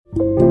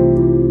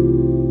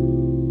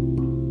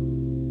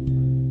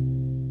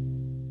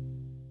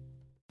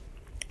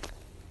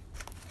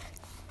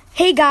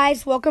Hey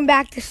guys, welcome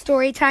back to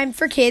Storytime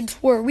for Kids,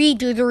 where we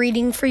do the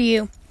reading for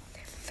you.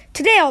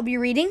 Today I'll be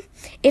reading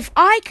If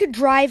I Could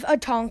Drive a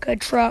Tonka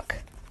Truck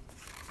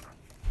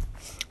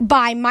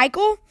by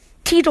Michael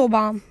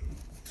Teitelbaum.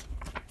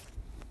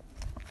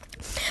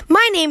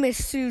 My name is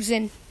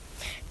Susan.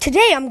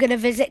 Today I'm going to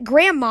visit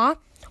Grandma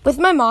with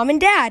my mom and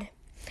dad.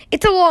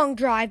 It's a long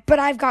drive, but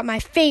I've got my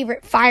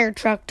favorite fire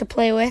truck to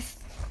play with.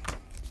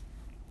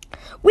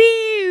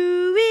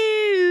 Wee-oo,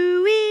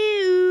 wee-oo,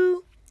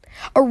 wee-oo.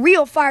 A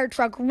real fire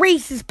truck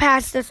races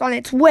past us on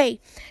its way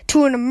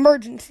to an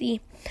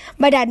emergency.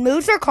 My dad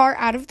moves our car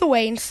out of the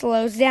way and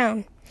slows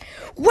down.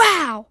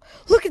 Wow!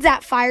 Look at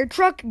that fire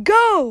truck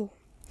go!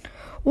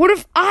 What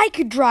if I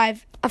could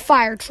drive a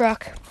fire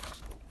truck?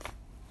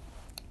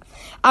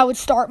 I would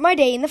start my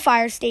day in the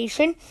fire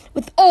station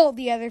with all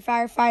the other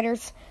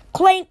firefighters.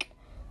 Clank,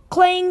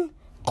 clang,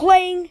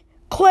 clang,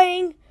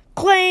 clang,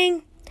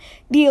 clang.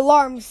 The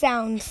alarm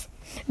sounds.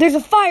 There's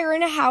a fire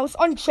in a house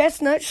on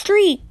Chestnut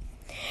Street.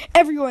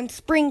 Everyone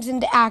springs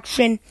into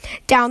action.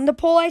 Down the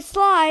pole I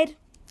slide.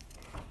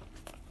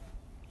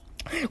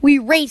 We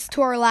race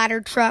to our ladder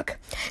truck.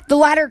 The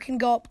ladder can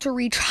go up to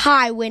reach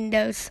high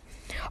windows.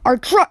 Our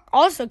truck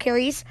also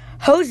carries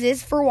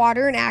hoses for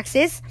water and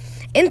axes,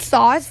 and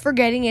saws for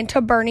getting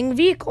into burning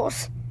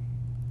vehicles.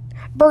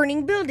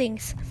 Burning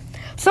buildings.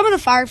 Some of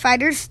the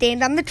firefighters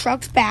stand on the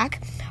truck's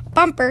back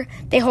bumper.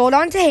 They hold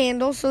on to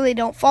handles so they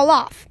don't fall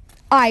off.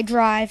 I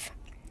drive.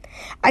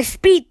 I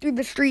speed through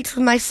the streets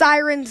with my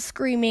sirens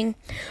screaming,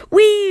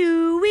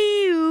 wee-oo,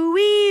 wee-oo,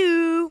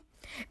 wee-oo.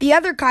 The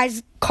other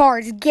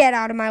cars get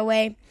out of my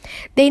way.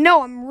 They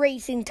know I'm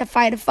racing to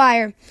fight a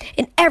fire,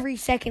 and every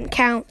second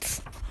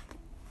counts.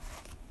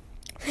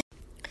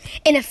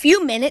 In a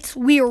few minutes,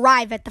 we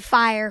arrive at the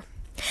fire.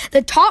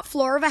 The top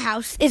floor of a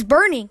house is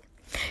burning.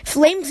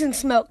 Flames and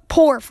smoke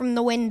pour from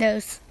the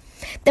windows.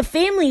 The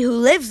family who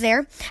lives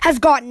there has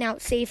gotten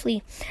out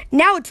safely.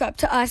 Now it's up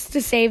to us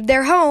to save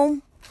their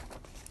home.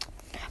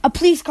 A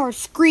police car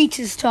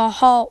screeches to a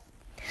halt.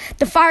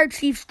 The fire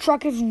chief's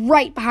truck is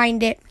right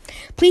behind it.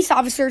 Police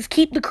officers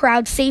keep the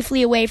crowd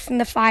safely away from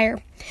the fire.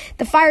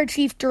 The fire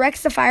chief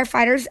directs the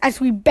firefighters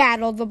as we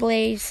battle the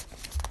blaze.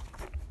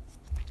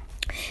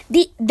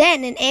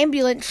 Then an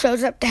ambulance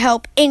shows up to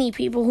help any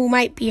people who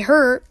might be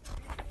hurt.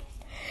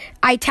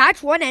 I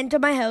attach one end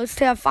of my hose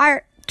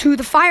to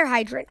the fire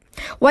hydrant.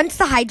 Once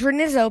the hydrant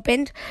is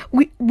opened,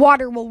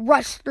 water will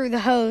rush through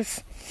the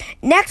hose.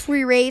 Next,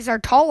 we raise our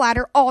tall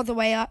ladder all the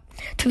way up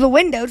to the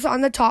windows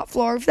on the top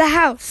floor of the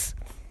house.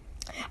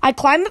 I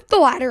climb up the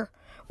ladder.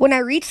 When I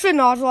reach the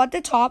nozzle at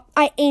the top,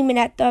 I aim it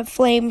at the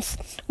flames.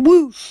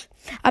 Whoosh!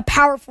 A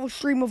powerful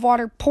stream of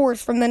water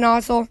pours from the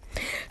nozzle.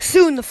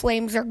 Soon the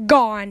flames are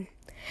gone.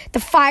 The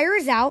fire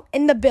is out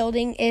and the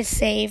building is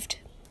saved.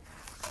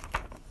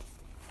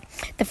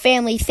 The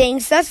family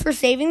thanks us for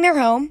saving their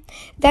home.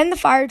 Then the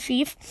fire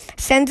chief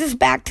sends us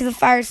back to the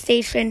fire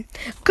station.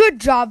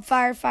 Good job,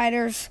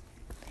 firefighters.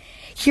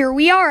 Here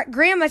we are at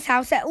Grandma's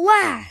house at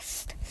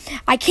last.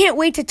 I can't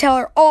wait to tell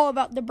her all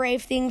about the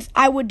brave things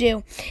I would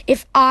do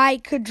if I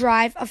could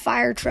drive a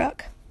fire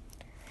truck.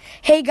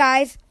 Hey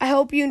guys, I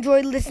hope you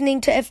enjoyed listening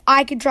to If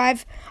I Could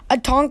Drive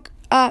a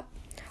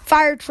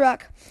Fire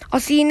Truck. I'll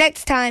see you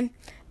next time.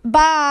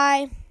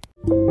 Bye.